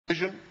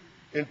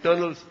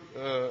internal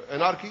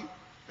anarchy,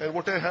 and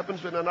whatever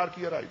happens when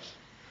anarchy arrives.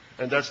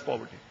 And that's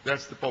poverty.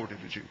 That's the poverty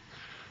regime.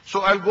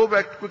 So I'll go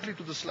back quickly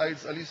to the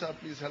slides. Alisa,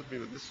 please help me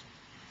with this.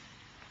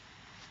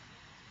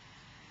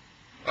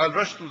 I'll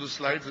rush through the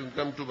slides and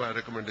come to my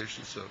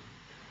recommendations, sir.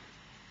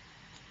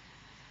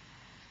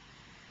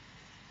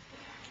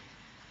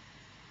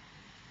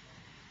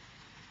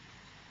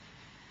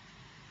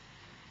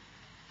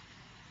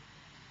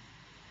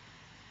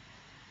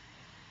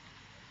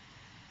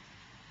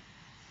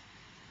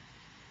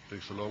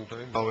 Takes a long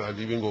time. Now I'll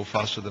even go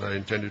faster than I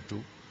intended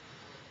to.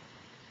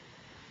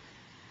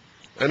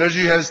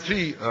 Energy has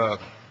three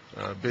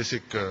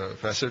basic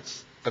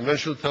facets.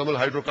 Conventional thermal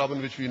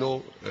hydrocarbon, which we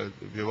know,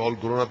 we have all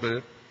grown up in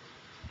it.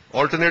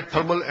 Alternate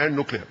thermal and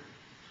nuclear.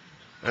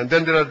 And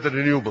then there are the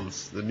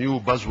renewables, the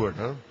new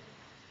buzzword.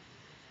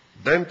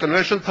 Then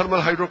conventional thermal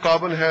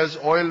hydrocarbon has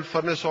oil,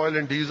 furnace oil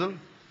and diesel,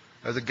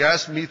 has a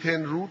gas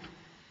methane route,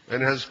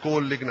 and has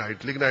coal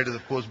lignite. Lignite is,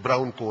 of course,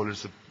 brown coal.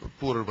 It's a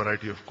poorer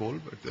variety of coal.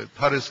 But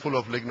Thar is full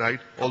of lignite,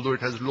 although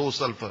it has low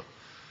sulfur.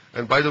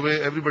 And by the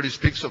way, everybody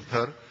speaks of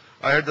Thar.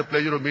 I had the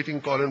pleasure of meeting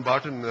Colin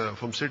Barton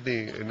from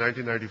Sydney in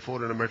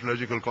 1994 in a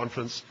metallurgical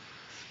conference.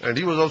 And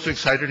he was also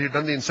excited. He'd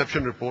done the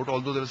inception report,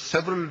 although there are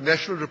several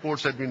national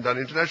reports had been done,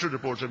 international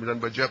reports had been done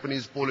by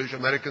Japanese, Polish,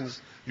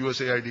 Americans,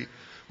 USAID.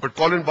 But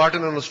Colin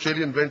Barton, an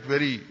Australian, went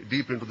very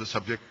deep into the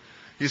subject.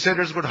 He said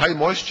it's got high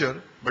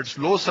moisture, but it's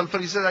low sulfur.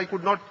 He said, I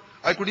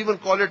could even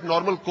call it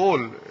normal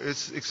coal,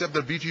 except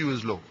the BTU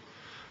is low.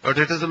 But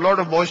it has a lot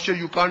of moisture,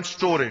 you can't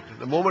store it.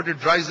 The moment it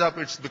dries up,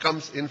 it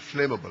becomes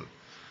inflammable.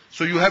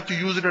 So you have to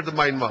use it at the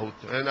mine mouth.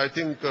 And I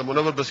think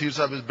Munawar Basir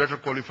Sahib is better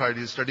qualified.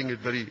 He's studying it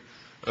very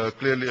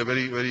clearly,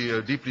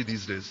 very deeply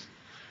these days.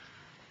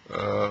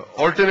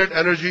 Alternate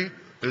energy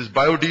is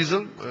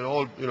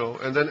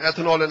biodiesel, and then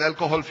ethanol and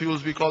alcohol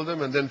fuels, we call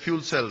them, and then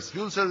fuel cells.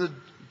 Fuel cells is a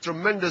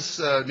tremendous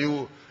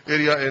new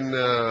area in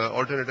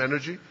alternate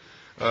energy.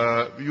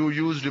 You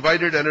use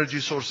divided energy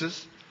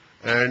sources,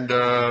 and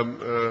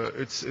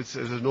it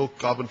has no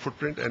carbon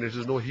footprint, and it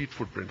has no heat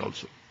footprint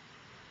also.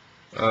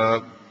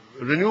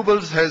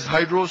 Renewables has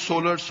hydro,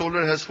 solar.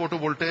 Solar has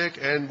photovoltaic,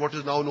 and what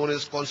is now known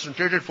as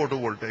concentrated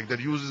photovoltaic that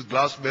uses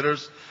glass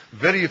mirrors,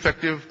 very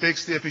effective,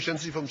 takes the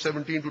efficiency from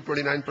 17 to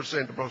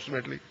 29%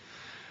 approximately.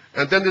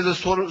 And then there's a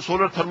solar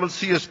thermal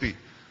CSP.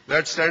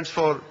 That stands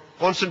for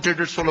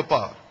concentrated solar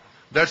power.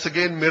 That's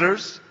again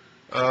mirrors,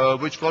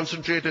 which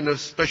concentrate in a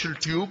special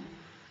tube.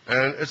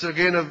 And it's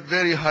again a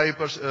very high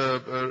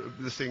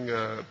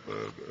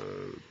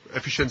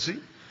efficiency,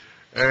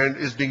 and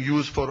is being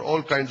used for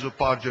all kinds of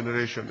power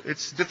generation.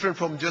 It's different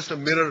from just a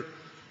mirror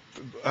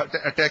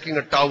attacking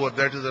a tower.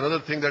 That is another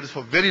thing that is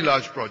for very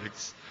large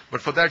projects. But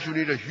for that you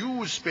need a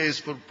huge space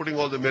for putting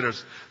all the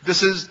mirrors.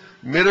 This is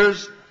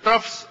mirrors,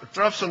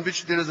 troughs on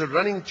which there is a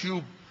running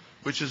tube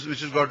which has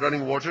got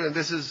running water, and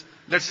this is,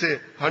 let's say,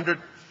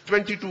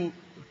 120 to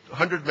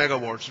 100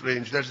 megawatts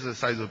range. That is the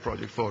size of the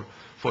project for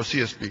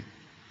CSP.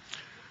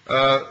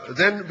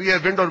 Then we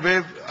have wind or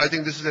wave. I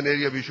think this is an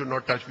area we should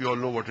not touch. We all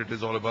know what it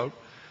is all about.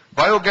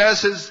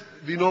 Biogas is,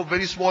 we know,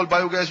 very small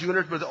biogas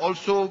unit, but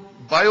also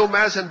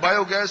biomass and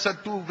biogas are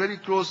two very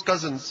close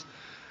cousins.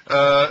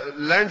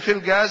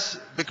 Landfill gas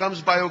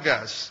becomes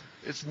biogas.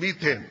 It's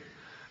methane.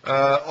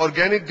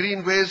 Organic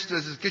green waste,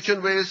 this is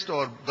kitchen waste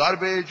or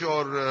garbage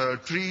or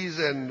trees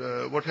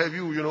and what have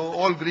you,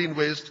 all green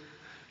waste,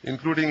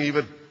 including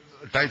even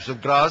types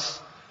of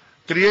grass,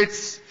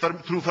 creates,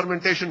 through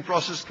fermentation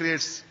process,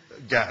 creates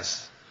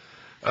gas.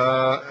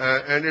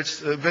 And it's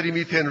very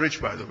methane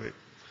rich, by the way.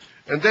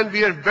 And then we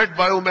have wet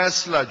biomass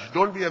sludge.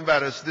 Don't be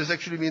embarrassed. This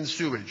actually means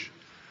sewage.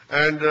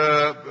 And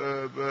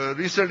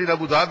recently in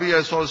Abu Dhabi,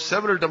 I saw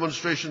several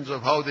demonstrations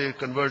of how they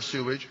convert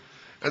sewage.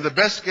 And the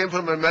best came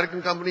from an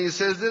American company. He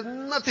says there's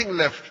nothing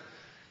left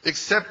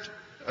except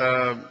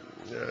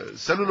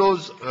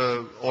cellulose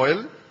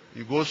oil.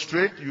 You go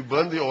straight, you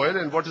burn the oil,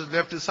 and what is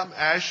left is some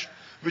ash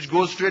which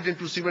goes straight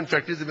into cement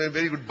factories. They make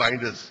very good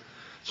binders.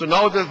 So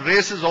now the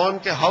race is on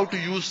how to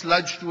use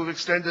sludge to an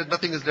extent that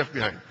nothing is left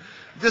behind.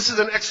 This is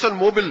an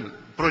ExxonMobil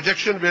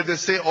projection where they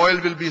say oil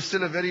will be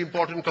still a very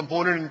important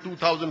component in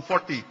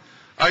 2040.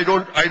 I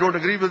don't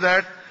agree with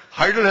that.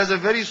 Hydro has a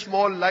very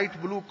small light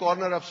blue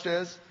corner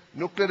upstairs.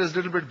 Nuclear is a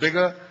little bit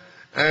bigger.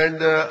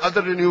 And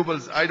other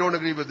renewables, I don't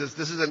agree with this.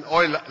 This is an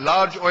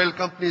large oil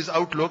company's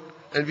outlook,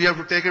 and we have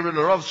to take it with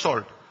a lot of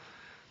salt.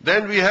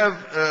 Then we have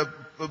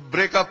a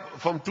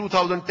breakup from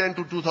 2010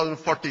 to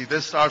 2040.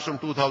 This starts from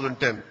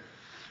 2010.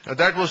 And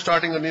that was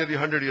starting nearly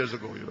 100 years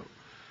ago,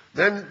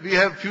 Then we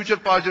have future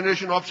power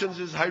generation options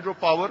is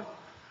hydropower.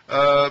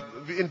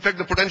 In fact,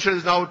 the potential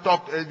is now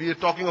we are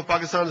talking of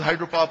Pakistan's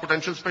hydropower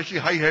potential, especially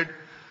High Head,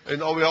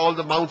 and all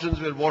the mountains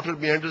where water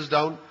meanders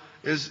down,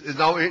 is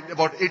now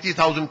about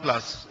 80,000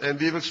 plus. And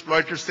we've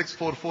exploited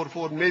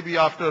 6444. Maybe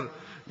after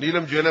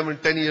Neelam Jhelum in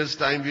 10 years'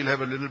 time, we'll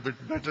have a little bit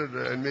better,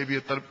 and maybe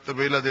at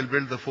Tarvela they'll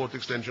build the fourth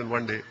extension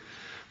one day.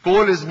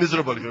 Coal is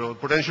miserable,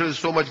 potential is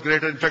so much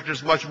greater. In fact,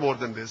 it's much more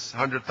than this,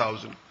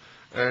 100,000.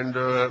 And,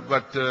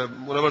 but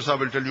Munawar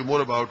Sahib will tell you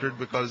more about it,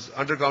 because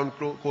underground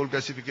coal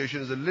gasification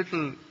is a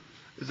little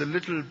is a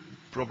little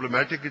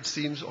problematic, it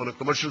seems, on a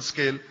commercial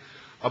scale.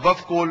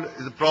 Above coal,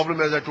 the problem,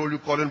 as I told you,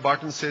 Colin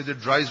Barton says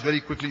it dries very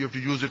quickly. You have to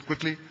use it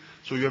quickly.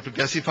 So you have to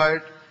gasify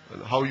it.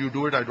 And how you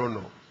do it, I don't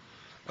know.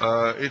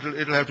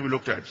 It'll have to be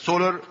looked at.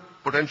 Solar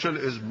potential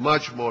is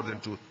much more than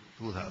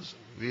 2,000.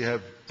 We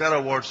have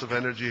terawatts of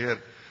energy here.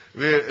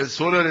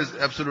 Solar is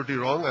absolutely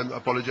wrong. I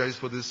apologize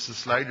for this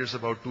slide. It's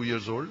about 2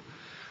 years old.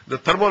 The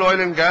thermal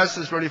oil and gas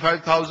is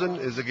 25,000,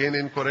 is again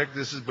incorrect.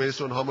 This is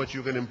based on how much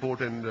you can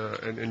import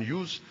and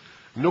use.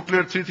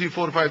 Nuclear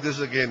 3345, this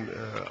is again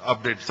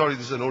update. Sorry,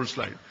 this is an old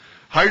slide.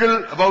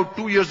 Hydel, about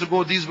 2 years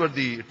ago, these were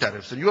the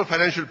tariffs. And you are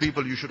financial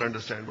people, you should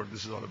understand what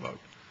this is all about.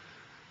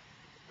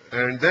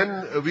 And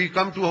then we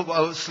come to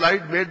a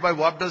slide made by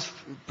WAPDA's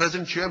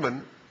present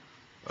chairman,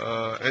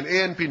 an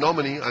ANP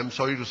nominee, I'm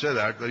sorry to say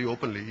that very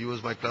openly. He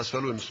was my class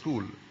fellow in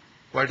school.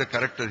 Quite a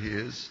character he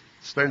is.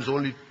 Spends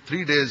only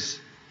 3 days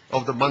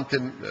of the month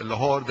in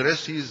Lahore. The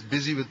rest he is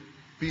busy with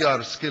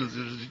PR skills,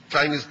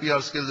 trying his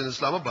PR skills in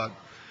Islamabad.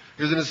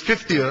 He is in his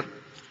 5th year,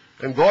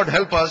 and God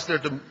help us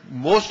that the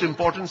most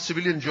important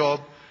civilian job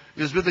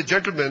is with a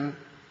gentleman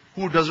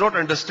who does not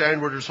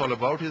understand what it's all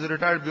about. He's a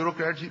retired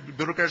bureaucrat.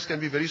 Bureaucrats can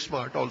be very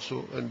smart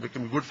also and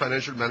become good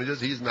financial managers.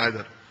 He is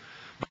neither.